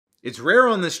It's rare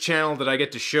on this channel that I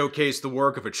get to showcase the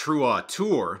work of a true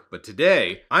auteur, but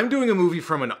today, I'm doing a movie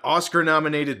from an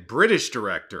Oscar-nominated British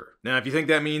director. Now, if you think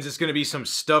that means it's gonna be some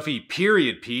stuffy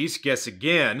period piece, guess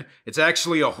again. It's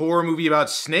actually a horror movie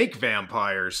about snake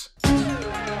vampires.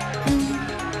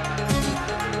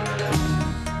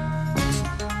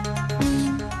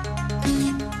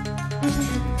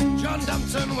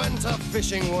 Went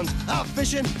a-fishing once,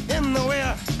 a-fishing in the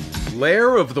Weir.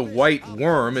 Lair of the White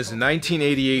Worm is a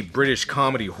 1988 British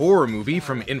comedy horror movie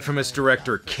from infamous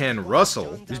director Ken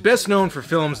Russell, who's best known for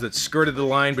films that skirted the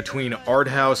line between art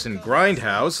house and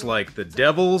grindhouse like The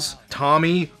Devils,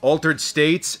 Tommy, Altered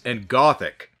States, and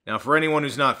Gothic. Now, for anyone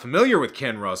who's not familiar with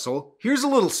Ken Russell, here's a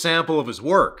little sample of his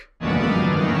work.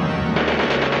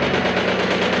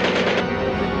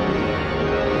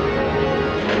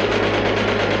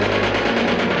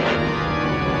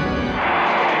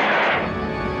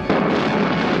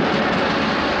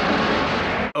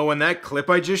 Oh, and that clip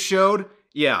I just showed?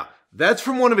 Yeah, that's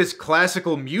from one of his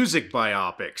classical music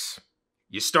biopics.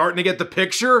 You starting to get the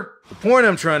picture? The point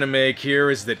I'm trying to make here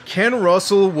is that Ken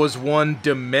Russell was one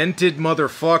demented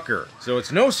motherfucker. So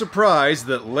it's no surprise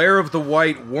that Lair of the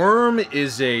White Worm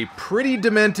is a pretty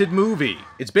demented movie.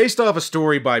 It's based off a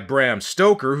story by Bram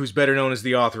Stoker, who's better known as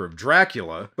the author of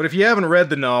Dracula, but if you haven't read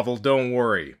the novel, don't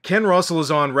worry. Ken Russell is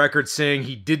on record saying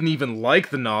he didn't even like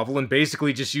the novel and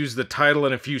basically just used the title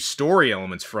and a few story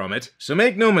elements from it. So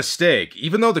make no mistake,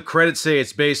 even though the credits say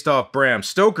it's based off Bram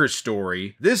Stoker's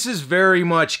story, this is very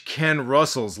much Ken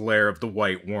Russell's Lair of the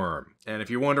White Worm. And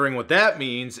if you're wondering what that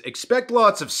means, expect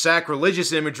lots of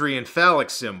sacrilegious imagery and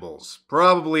phallic symbols,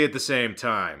 probably at the same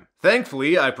time.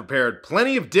 Thankfully, I prepared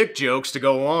plenty of dick jokes to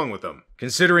go along with them.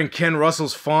 Considering Ken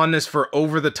Russell's fondness for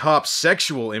over-the-top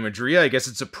sexual imagery, I guess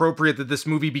it's appropriate that this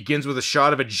movie begins with a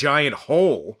shot of a giant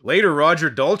hole. Later, Roger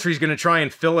Daltrey's gonna try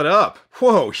and fill it up.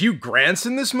 Whoa, Hugh Grant's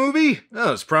in this movie?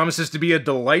 Oh, this promises to be a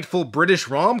delightful British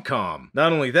rom-com.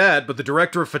 Not only that, but the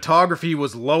director of photography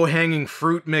was low-hanging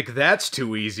fruit Mick That's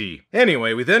Too Easy.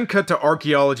 Anyway, we then cut to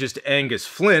archaeologist Angus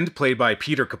Flint, played by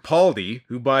Peter Capaldi,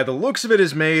 who by the looks of it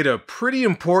has made a pretty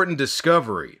important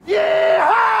discovery.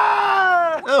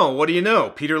 Oh, what do you know?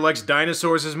 Peter likes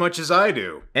dinosaurs as much as I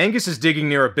do. Angus is digging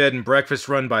near a bed and breakfast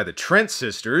run by the Trent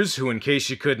sisters, who, in case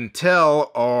you couldn't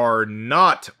tell, are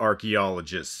not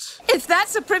archaeologists. If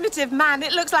that's a primitive man,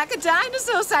 it looks like a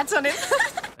dinosaur sat on him.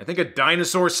 I think a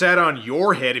dinosaur sat on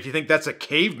your head if you think that's a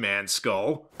caveman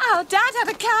skull. Oh, Dad had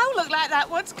a cow look like that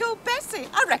once called Bessie.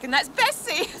 I reckon that's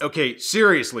Bessie. Okay,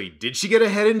 seriously, did she get a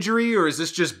head injury, or is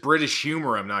this just British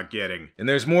humor I'm not getting? And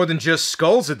there's more than just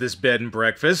skulls at this bed and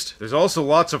breakfast. There's also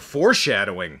lots of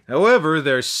foreshadowing. However,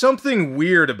 there's something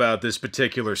weird about this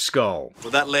particular skull.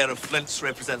 Well, that layer of flints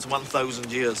represents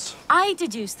 1,000 years. I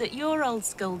deduce that your old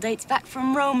skull dates back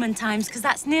from Roman times, because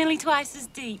that's nearly twice as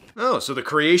deep. Oh, so the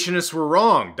creationists were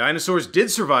wrong. Dinosaurs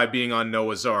did survive being on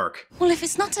Noah's Ark. Well, if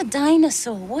it's not a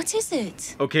dinosaur, what is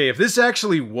it? Okay, if this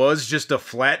actually was just a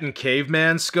flattened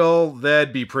caveman skull,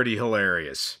 that'd be pretty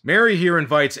hilarious. Mary here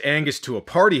invites Angus to a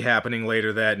party happening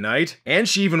later that night, and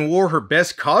she even wore her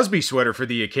best Cosby sweater for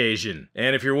the occasion.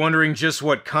 And if you're wondering just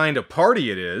what kind of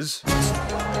party it is...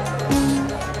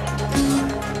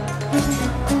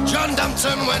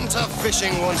 Went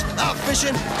a-fishing once,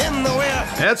 a-fishing in the Weir.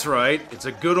 That's right, it's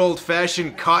a good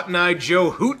old-fashioned Cotton-Eye Joe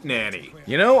hootenanny.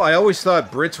 You know, I always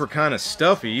thought Brits were kinda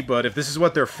stuffy, but if this is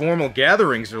what their formal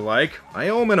gatherings are like, I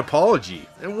owe them an apology.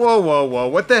 And whoa,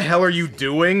 what the hell are you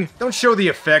doing? Don't show the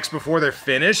effects before they're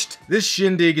finished. This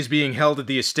shindig is being held at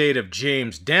the estate of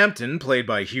James Dampton, played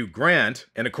by Hugh Grant,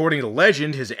 and according to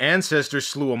legend, his ancestors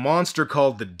slew a monster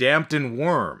called the Dampton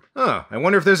Worm. Huh, I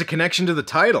wonder if there's a connection to the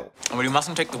title. Well, you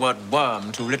mustn't take the word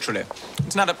worm too literally.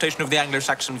 It's an adaptation of the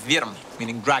Anglo-Saxon virm,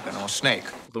 meaning dragon or snake.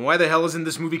 Then why the hell isn't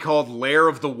this movie called Lair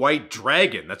of the White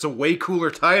Dragon? That's a way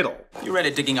cooler title. You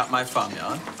really digging up my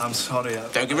farmyard? I'm sorry.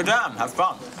 Don't give a damn. Have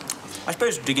fun. I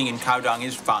suppose digging in cow dung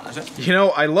is fun, is it? You know,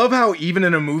 I love how even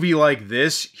in a movie like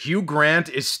this, Hugh Grant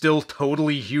is still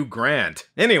totally Hugh Grant.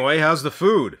 Anyway, how's the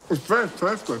food? It's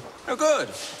fantastic. Oh, good.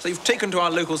 So you've taken to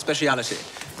our local speciality.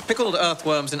 Pickled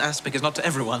earthworms in aspic is not to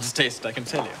everyone's taste, I can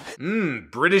tell you.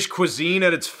 British cuisine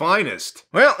at its finest.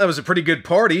 Well, that was a pretty good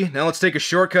party. Now let's take a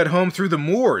shortcut home through the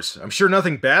moors. I'm sure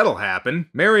nothing bad'll happen.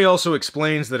 Mary also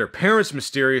explains that her parents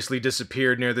mysteriously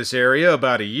disappeared near this area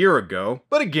about a year ago.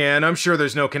 But again, I'm sure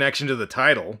there's no connection to the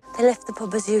title. They left the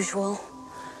pub as usual,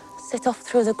 set off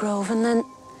through the grove, and then,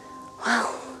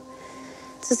 well,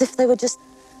 it's as if they were just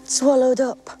swallowed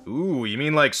up. Ooh, you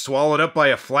mean like swallowed up by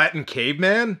a flattened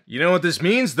caveman? You know what this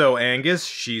means though, Angus?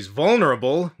 She's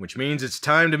vulnerable, which means it's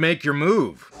time to make your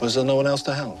move. Was there no one else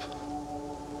to help?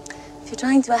 If you're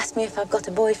trying to ask me if I've got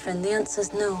a boyfriend, the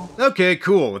answer's no. Okay,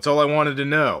 cool. That's all I wanted to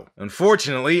know.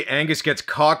 Unfortunately, Angus gets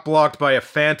cock-blocked by a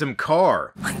phantom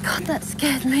car. My God, that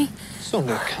scared me. It's not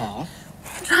a car.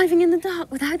 Driving in the dark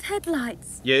without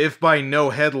headlights. Yeah, if by no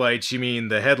headlights you mean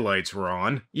the headlights were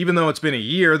on. Even though it's been a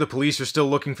year, the police are still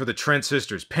looking for the Trent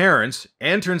sisters' parents,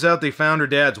 and turns out they found her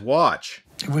dad's watch.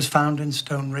 It was found in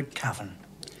Stone Rig Cavern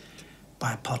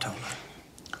by a potholer.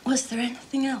 Was there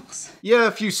anything else? Yeah,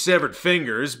 a few severed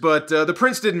fingers, but the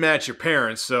prints didn't match your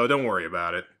parents, so don't worry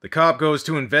about it. The cop goes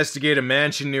to investigate a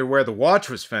mansion near where the watch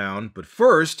was found, but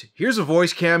first, here's a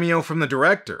voice cameo from the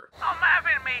director. I'm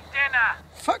having me dinner.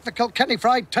 Fuck the Kilkenny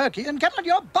fried turkey and get on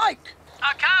your bike.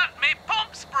 I can't, me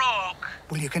pump's broke.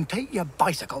 Well, you can take your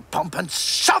bicycle pump and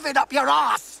shove it up your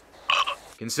ass.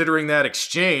 Considering that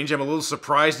exchange, I'm a little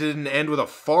surprised it didn't end with a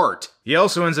fart. He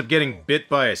also ends up getting bit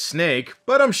by a snake,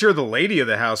 but I'm sure the lady of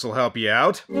the house will help you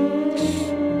out.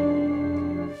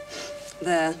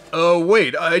 There. Oh,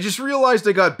 wait, I just realized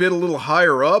I got bit a little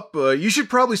higher up. You should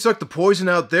probably suck the poison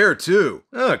out there, too.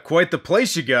 Quite the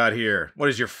place you got here. What,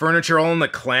 is your furniture all in the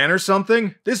clan or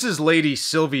something? This is Lady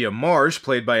Sylvia Marsh,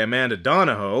 played by Amanda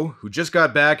Donahoe, who just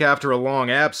got back after a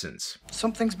long absence.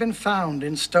 Something's been found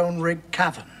in Stone Rig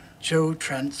Cavern. Joe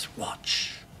Trent's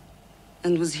watch.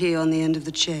 And was he on the end of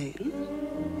the chain?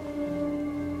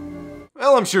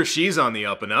 Well, I'm sure she's on the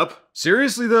up and up.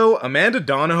 Seriously though, Amanda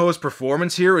Donahoe's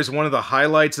performance here is one of the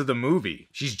highlights of the movie.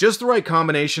 She's just the right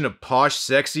combination of posh,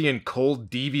 sexy, and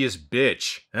cold, devious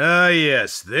bitch. Ah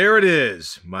yes, there it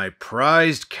is. My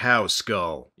prized cow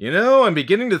skull. You know, I'm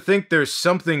beginning to think there's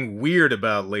something weird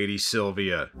about Lady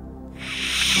Sylvia.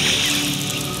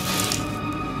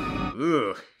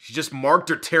 Ugh, she just marked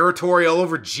her territory all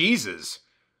over Jesus.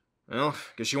 Well,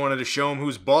 guess she wanted to show him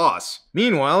who's boss.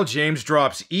 Meanwhile, James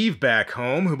drops Eve back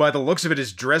home, who by the looks of it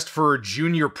is dressed for her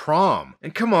junior prom.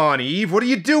 And come on, Eve, what are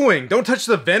you doing? Don't touch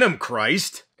the Venom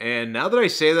Christ. And now that I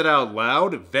say that out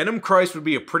loud, Venom Christ would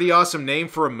be a pretty awesome name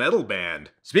for a metal band.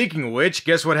 Speaking of which,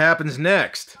 guess what happens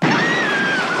next?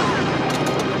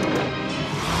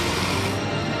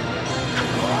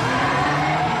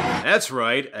 That's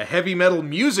right, a heavy metal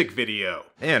music video.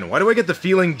 Man, why do I get the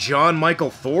feeling John Michael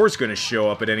Thor's gonna show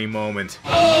up at any moment?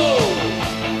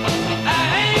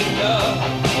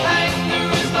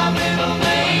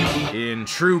 In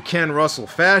true Ken Russell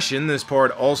fashion, this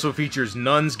part also features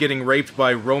nuns getting raped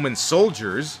by Roman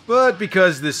soldiers, but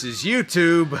because this is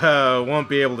YouTube, won't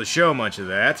be able to show much of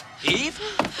that. Eve?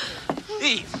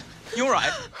 Eve, you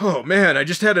alright? Oh man, I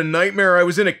just had a nightmare I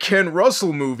was in a Ken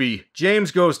Russell movie.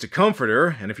 James goes to comfort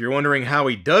her, and if you're wondering how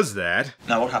he does that...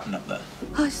 Now, what happened up there?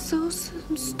 I saw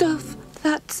some stuff,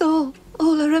 that's all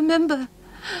I remember.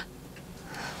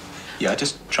 Yeah,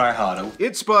 just try harder.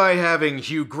 It's by having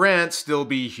Hugh Grant still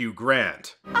be Hugh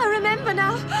Grant. I remember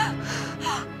now.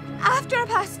 After I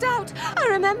passed out, I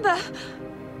remember.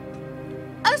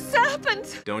 A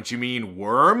serpent! Don't you mean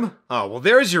worm? Oh, well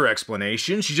there's your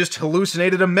explanation. She just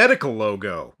hallucinated a medical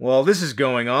logo. While this is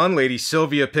going on, Lady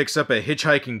Sylvia picks up a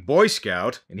hitchhiking Boy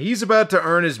Scout, and he's about to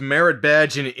earn his merit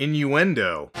badge in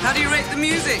innuendo. How do you rate the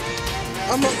music?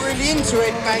 I'm not really into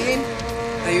it, banging.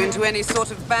 Are you into any sort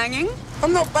of banging?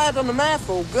 I'm not bad on the mouth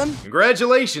organ.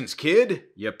 Congratulations, kid.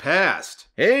 You passed.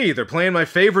 Hey, they're playing my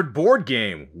favorite board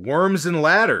game, Worms and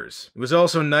Ladders. It was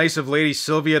also nice of Lady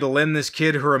Sylvia to lend this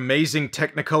kid her amazing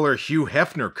Technicolor Hugh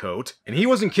Hefner coat. And he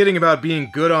wasn't kidding about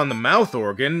being good on the mouth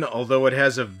organ, although it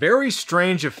has a very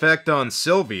strange effect on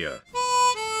Sylvia.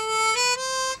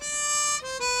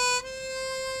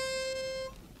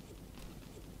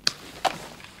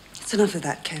 It's enough of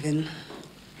that, Kevin.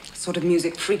 Sort of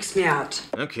music freaks me out.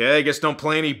 Okay, I guess don't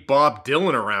play any Bob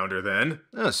Dylan around her then.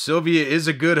 Oh, Sylvia is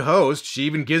a good host. She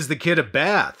even gives the kid a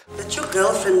bath. Bet your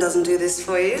girlfriend doesn't do this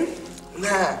for you.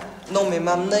 Nah, not me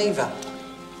mum neither.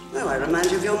 Oh, I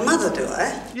remind you of your mother, do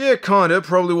I? Yeah, kinda.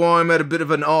 Probably why I'm at a bit of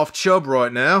an off chub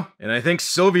right now. And I think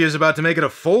Sylvia's about to make it a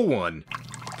full one.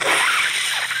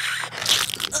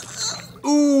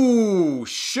 Ooh,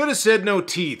 shoulda said no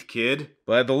teeth, kid.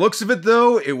 By the looks of it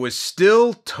though, it was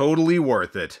still totally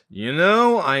worth it. You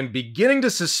know, I'm beginning to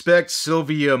suspect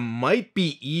Sylvia might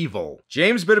be evil.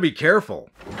 James better be careful.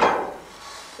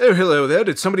 Oh, hello there.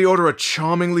 Did somebody order a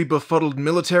charmingly befuddled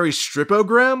military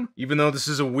stripogram? Even though this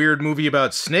is a weird movie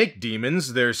about snake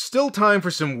demons, there's still time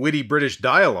for some witty British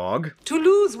dialogue. To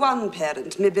lose one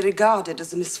parent may be regarded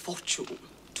as a misfortune.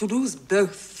 To lose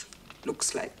both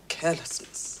looks like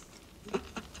carelessness.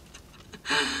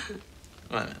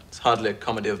 Well, it's hardly a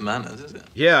comedy of manners, is it?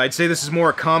 Yeah, I'd say this is more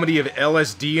a comedy of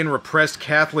LSD and repressed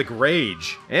Catholic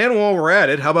rage. And while we're at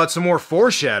it, how about some more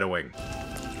foreshadowing?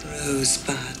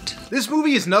 Rosebud. This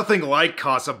movie is nothing like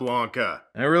Casablanca.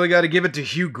 I really gotta give it to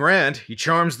Hugh Grant. He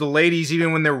charms the ladies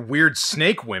even when they're weird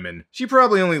snake women. She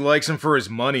probably only likes him for his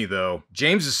money, though.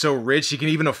 James is so rich he can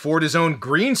even afford his own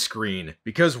green screen.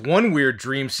 Because one weird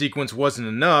dream sequence wasn't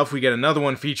enough, we get another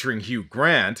one featuring Hugh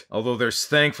Grant, although there's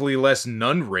thankfully less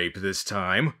nun rape this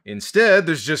time. Instead,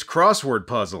 there's just crossword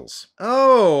puzzles.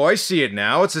 Oh, I see it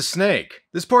now, it's a snake.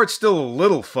 This part's still a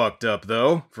little fucked up,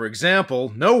 though. For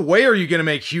example, no way are you gonna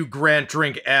make Hugh Grant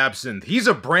drink absinthe. He's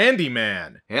a brandy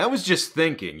man. Hey, I was just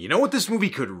thinking, you know what this movie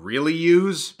could really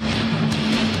use?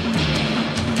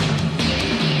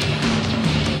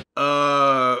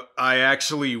 I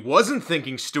actually wasn't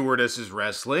thinking stewardesses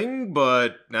wrestling,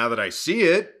 but now that I see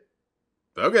it,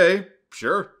 okay,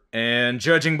 sure. And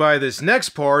judging by this next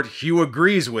part, Hugh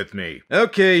agrees with me.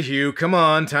 Okay, Hugh, come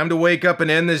on, time to wake up and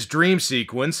end this dream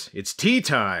sequence. It's tea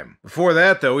time. Before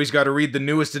that, though, he's got to read the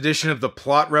newest edition of the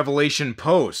Plot Revelation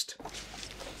Post.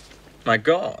 My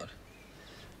God.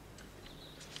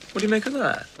 What do you make of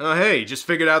that? Oh, hey, just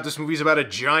figured out this movie's about a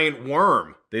giant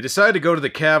worm. They decide to go to the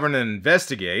cavern and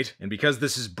investigate, and because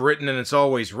this is Britain and it's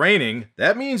always raining,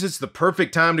 that means it's the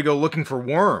perfect time to go looking for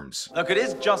worms. Look, it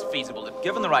is just feasible that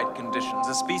given the right conditions,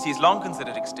 a species long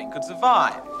considered extinct could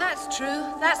survive. That's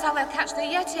true. That's how they'll catch the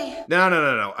Yeti.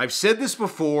 No. I've said this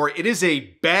before, it is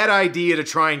a bad idea to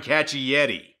try and catch a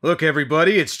Yeti. Look,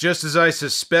 everybody, it's just as I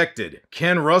suspected.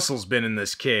 Ken Russell's been in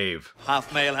this cave.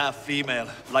 Half male, half female,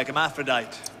 like a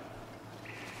hermaphrodite.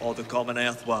 Or the common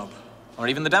earthworm. Or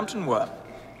even the Dampton worm.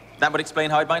 That would explain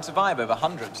how it might survive over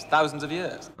hundreds, thousands of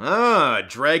years. Ah, a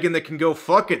dragon that can go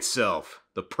fuck itself.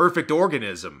 The perfect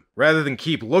organism. Rather than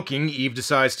keep looking, Eve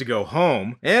decides to go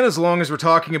home. And as long as we're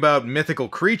talking about mythical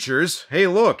creatures, hey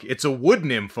look, it's a wood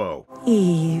nympho.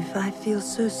 Eve, I feel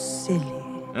so silly.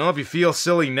 Well, if you feel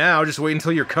silly now, just wait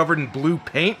until you're covered in blue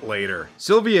paint later.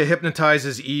 Sylvia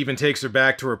hypnotizes Eve and takes her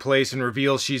back to her place and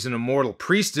reveals she's an immortal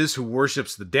priestess who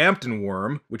worships the Dampton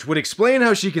worm, which would explain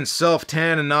how she can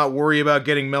self-tan and not worry about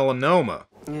getting melanoma.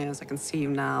 Yes, I can see you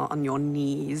now on your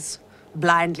knees,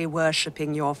 blindly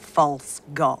worshipping your false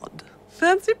god.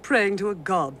 Fancy praying to a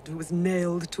god who was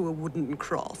nailed to a wooden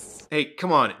cross. Hey,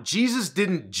 come on, Jesus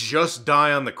didn't just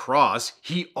die on the cross,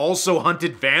 he also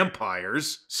hunted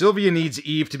vampires. Sylvia needs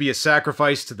Eve to be a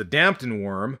sacrifice to the Dampton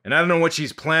worm, and I don't know what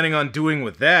she's planning on doing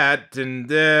with that,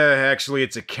 and actually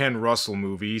it's a Ken Russell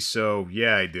movie, so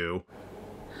yeah, I do.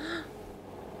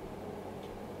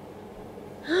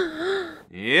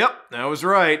 Yep, I was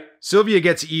right. Sylvia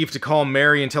gets Eve to call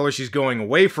Mary and tell her she's going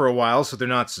away for a while so they're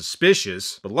not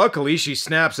suspicious, but luckily she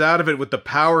snaps out of it with the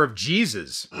power of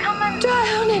Jesus. Come on,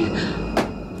 drowning!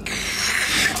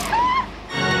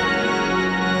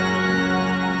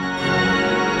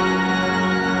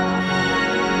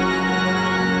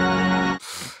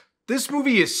 This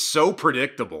movie is so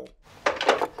predictable.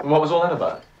 What was all that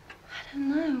about? I don't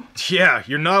know. Yeah,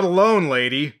 you're not alone,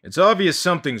 lady. It's obvious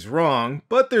something's wrong,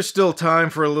 but there's still time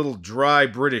for a little dry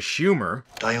British humor.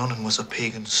 Dionon was a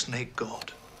pagan snake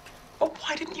god. Oh,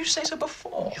 why didn't you say so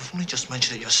before? You've only just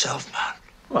mentioned it yourself, man.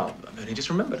 Well, I've only just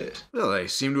remembered it. Well, I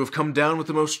seem to have come down with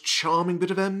the most charming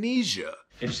bit of amnesia.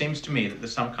 It seems to me that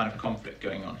there's some kind of conflict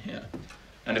going on here.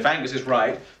 And if Angus is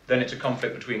right, then it's a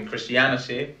conflict between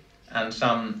Christianity and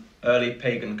some early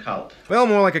pagan cult. Well,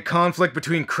 more like a conflict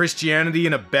between Christianity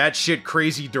and a batshit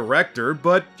crazy director,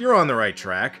 but you're on the right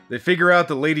track. They figure out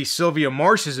that Lady Sylvia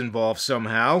Marsh is involved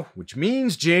somehow, which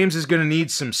means James is gonna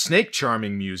need some snake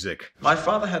charming music. My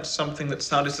father had something that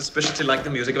sounded suspiciously like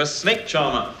the music of a snake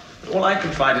charmer. But all I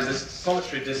can find is this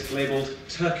solitary disc labeled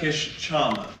Turkish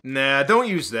Charmer. Nah, don't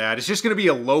use that. It's just gonna be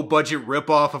a low-budget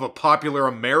ripoff of a popular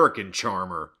American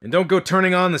charmer. And don't go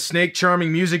turning on the snake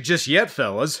charming music just yet,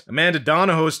 fellas. Amanda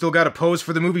Donahoe's still got to pose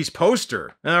for the movie's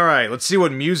poster. Alright, let's see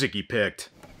what music he picked.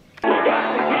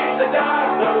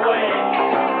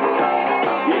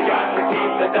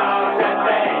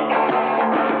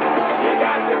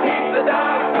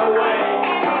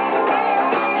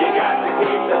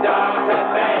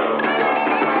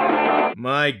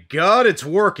 My god, it's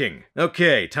working.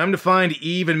 Okay, time to find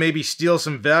Eve and maybe steal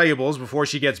some valuables before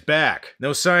she gets back.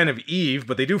 No sign of Eve,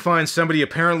 but they do find somebody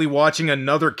apparently watching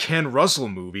another Ken Russell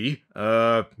movie.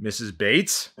 Mrs.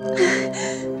 Bates? Mom?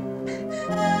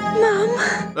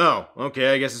 Oh,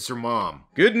 okay, I guess it's her mom.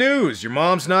 Good news, your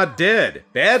mom's not dead.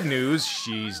 Bad news,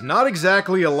 she's not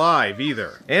exactly alive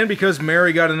either. And because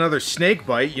Mary got another snake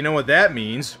bite, you know what that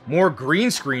means. More green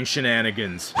screen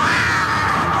shenanigans.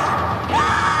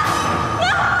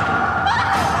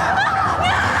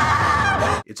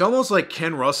 It's almost like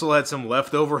Ken Russell had some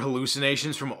leftover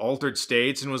hallucinations from altered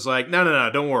states and was like, no,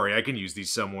 don't worry, I can use these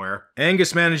somewhere.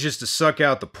 Angus manages to suck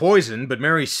out the poison, but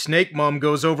Mary's snake mom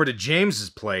goes over to James's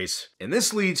place. And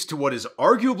this leads to what is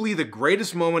arguably the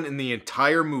greatest moment in the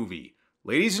entire movie.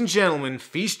 Ladies and gentlemen,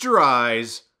 feast your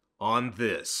eyes on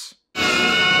this.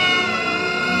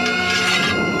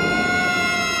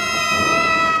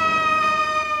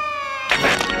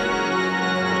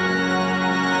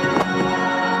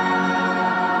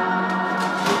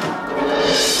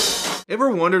 Ever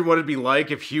wondered what it'd be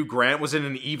like if Hugh Grant was in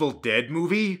an Evil Dead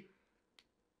movie?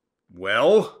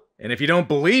 Well, and if you don't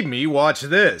believe me, watch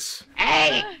this.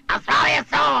 Hey, I'll swallow your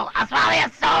soul! I'll swallow your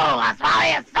soul! I'll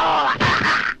swallow your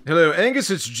soul! Hello, Angus,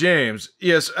 it's James.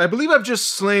 Yes, I believe I've just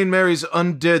slain Mary's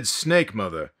undead snake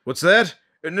mother. What's that?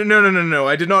 No,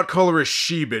 I did not call her a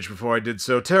she-bitch before I did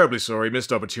so. Terribly sorry,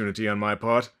 missed opportunity on my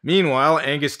part. Meanwhile,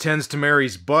 Angus tends to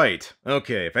Mary's bite.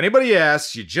 Okay, if anybody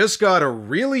asks, you just got a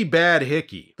really bad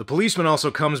hickey. The policeman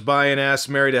also comes by and asks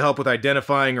Mary to help with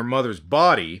identifying her mother's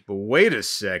body. But wait a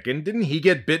second, didn't he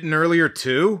get bitten earlier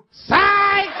too?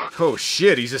 Oh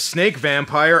shit, he's a snake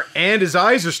vampire and his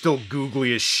eyes are still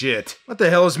googly as shit. What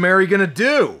the hell is Mary gonna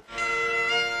do?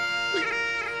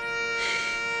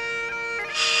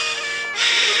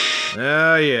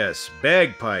 Ah yes,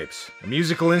 bagpipes. A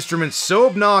musical instrument so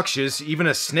obnoxious, even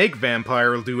a snake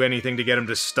vampire will do anything to get him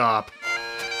to stop.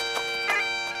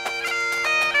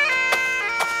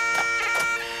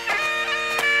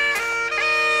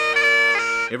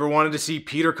 Ever wanted to see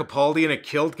Peter Capaldi in a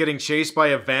kilt getting chased by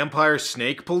a vampire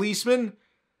snake policeman?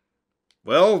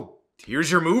 Well,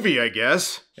 here's your movie, I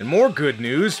guess. And more good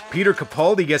news, Peter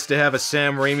Capaldi gets to have a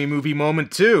Sam Raimi movie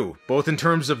moment too, both in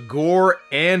terms of gore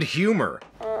and humor.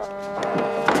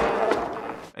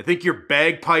 I think your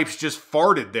bagpipes just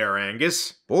farted there,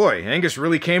 Angus. Boy, Angus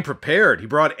really came prepared. He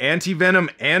brought anti-venom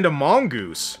and a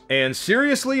mongoose. And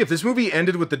seriously, if this movie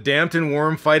ended with the Dampton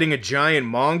worm fighting a giant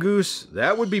mongoose,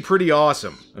 that would be pretty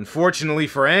awesome. Unfortunately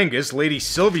for Angus, Lady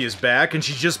Sylvia's back and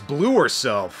she just blew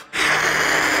herself.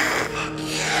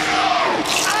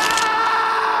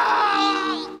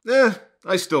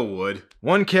 I still would.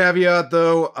 One caveat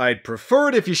though, I'd prefer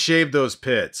it if you shaved those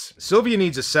pits. Sylvia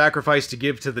needs a sacrifice to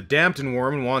give to the Dampton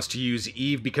worm and wants to use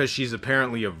Eve because she's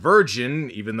apparently a virgin,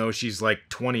 even though she's like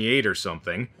 28 or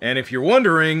something. And if you're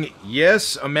wondering,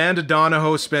 yes, Amanda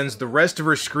Donahoe spends the rest of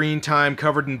her screen time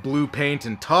covered in blue paint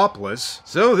and topless,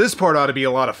 so this part ought to be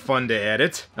a lot of fun to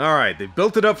edit. Alright, they've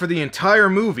built it up for the entire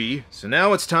movie, so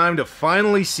now it's time to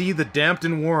finally see the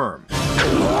Dampton worm.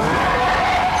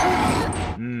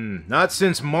 Not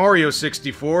since Mario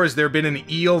 64 has there been an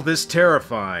eel this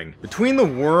terrifying. Between the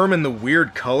worm and the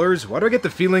weird colors, why do I get the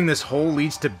feeling this hole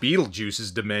leads to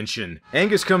Beetlejuice's dimension?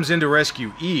 Angus comes in to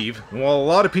rescue Eve, and while a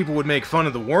lot of people would make fun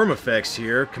of the worm effects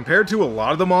here, compared to a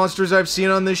lot of the monsters I've seen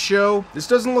on this show, this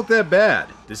doesn't look that bad.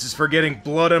 This is for getting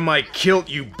blood on my kilt,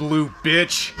 you blue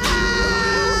bitch!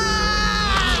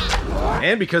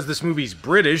 And because this movie's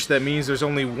British, that means there's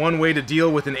only one way to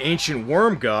deal with an ancient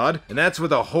worm god, and that's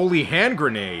with a holy hand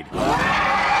grenade.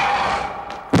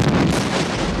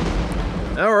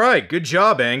 Alright, good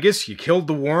job, Angus. You killed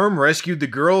the worm, rescued the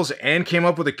girls, and came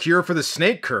up with a cure for the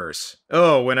snake curse.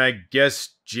 Oh, and I guess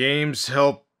James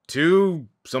helped too?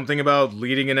 Something about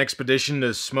leading an expedition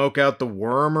to smoke out the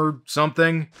worm or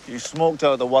something? You smoked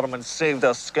out the worm and saved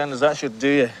our skins, that should do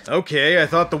you. Okay, I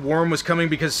thought the worm was coming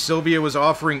because Sylvia was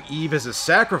offering Eve as a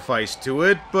sacrifice to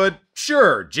it, but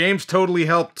sure, James totally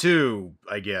helped too,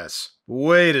 I guess.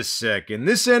 Wait a second,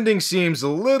 this ending seems a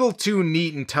little too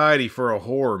neat and tidy for a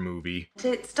horror movie.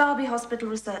 It's Derby Hospital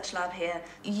Research Lab here.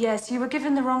 Yes, you were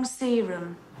given the wrong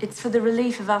serum. It's for the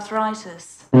relief of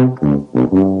arthritis.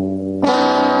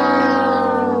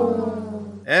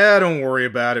 Don't worry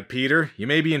about it, Peter. You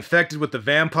may be infected with the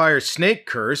vampire snake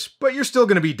curse, but you're still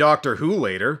gonna be Doctor Who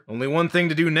later. Only one thing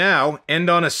to do now,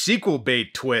 end on a sequel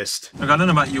bait twist. Look, I don't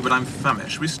know about you, but I'm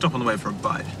famished. Should we stop on the way for a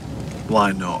bite?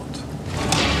 Why not?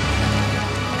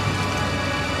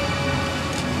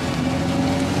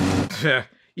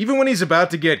 Even when he's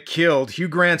about to get killed, Hugh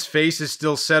Grant's face is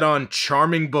still set on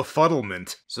charming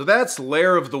befuddlement. So that's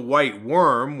Lair of the White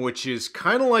Worm, which is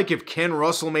kinda like if Ken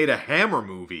Russell made a Hammer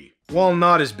movie. While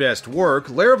not his best work,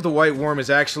 Lair of the White Worm is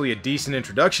actually a decent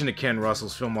introduction to Ken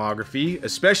Russell's filmography,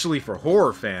 especially for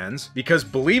horror fans, because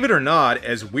believe it or not,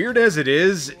 as weird as it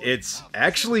is, it's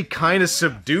actually kinda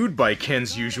subdued by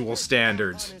Ken's usual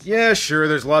standards. Yeah, sure,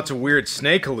 there's lots of weird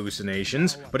snake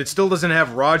hallucinations, but it still doesn't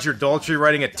have Roger Daltrey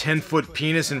riding a 10-foot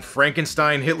penis and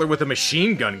Frankenstein Hitler with a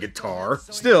machine gun guitar.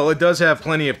 Still, it does have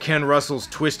plenty of Ken Russell's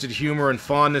twisted humor and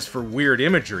fondness for weird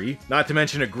imagery, not to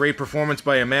mention a great performance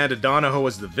by Amanda Donahoe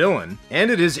as the villain. villain.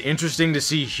 And it is interesting to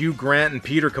see Hugh Grant and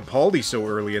Peter Capaldi so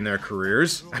early in their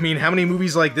careers. I mean, how many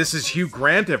movies like this has Hugh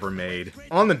Grant ever made?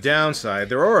 On the downside,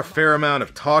 there are a fair amount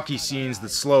of talky scenes that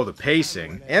slow the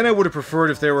pacing, and I would have preferred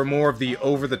if there were more of the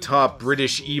over-the-top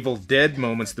British Evil Dead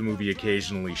moments the movie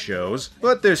occasionally shows,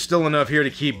 but there's still enough here to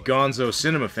keep gonzo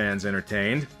cinema fans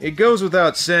entertained. It goes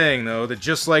without saying, though, that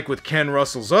just like with Ken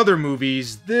Russell's other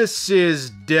movies, this is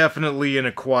definitely an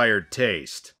acquired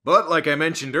taste. But like I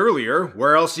mentioned earlier,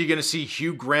 where else are you gonna see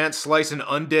Hugh Grant slice an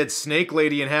undead snake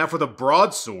lady in half with a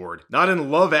broadsword? Not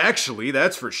in Love Actually,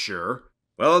 that's for sure.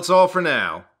 Well, that's all for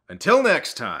now. Until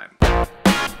next time.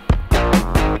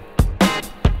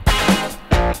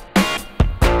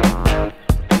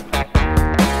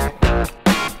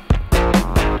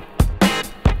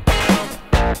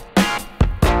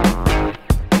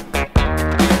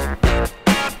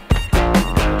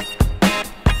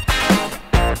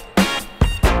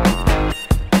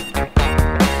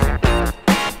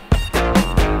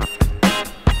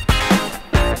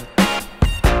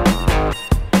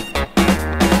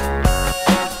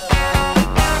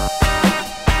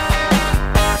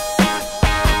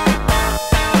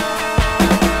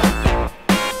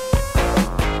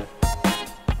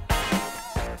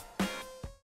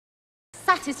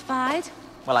 Satisfied?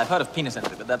 Well, I've heard of penis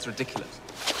entry, but that's ridiculous.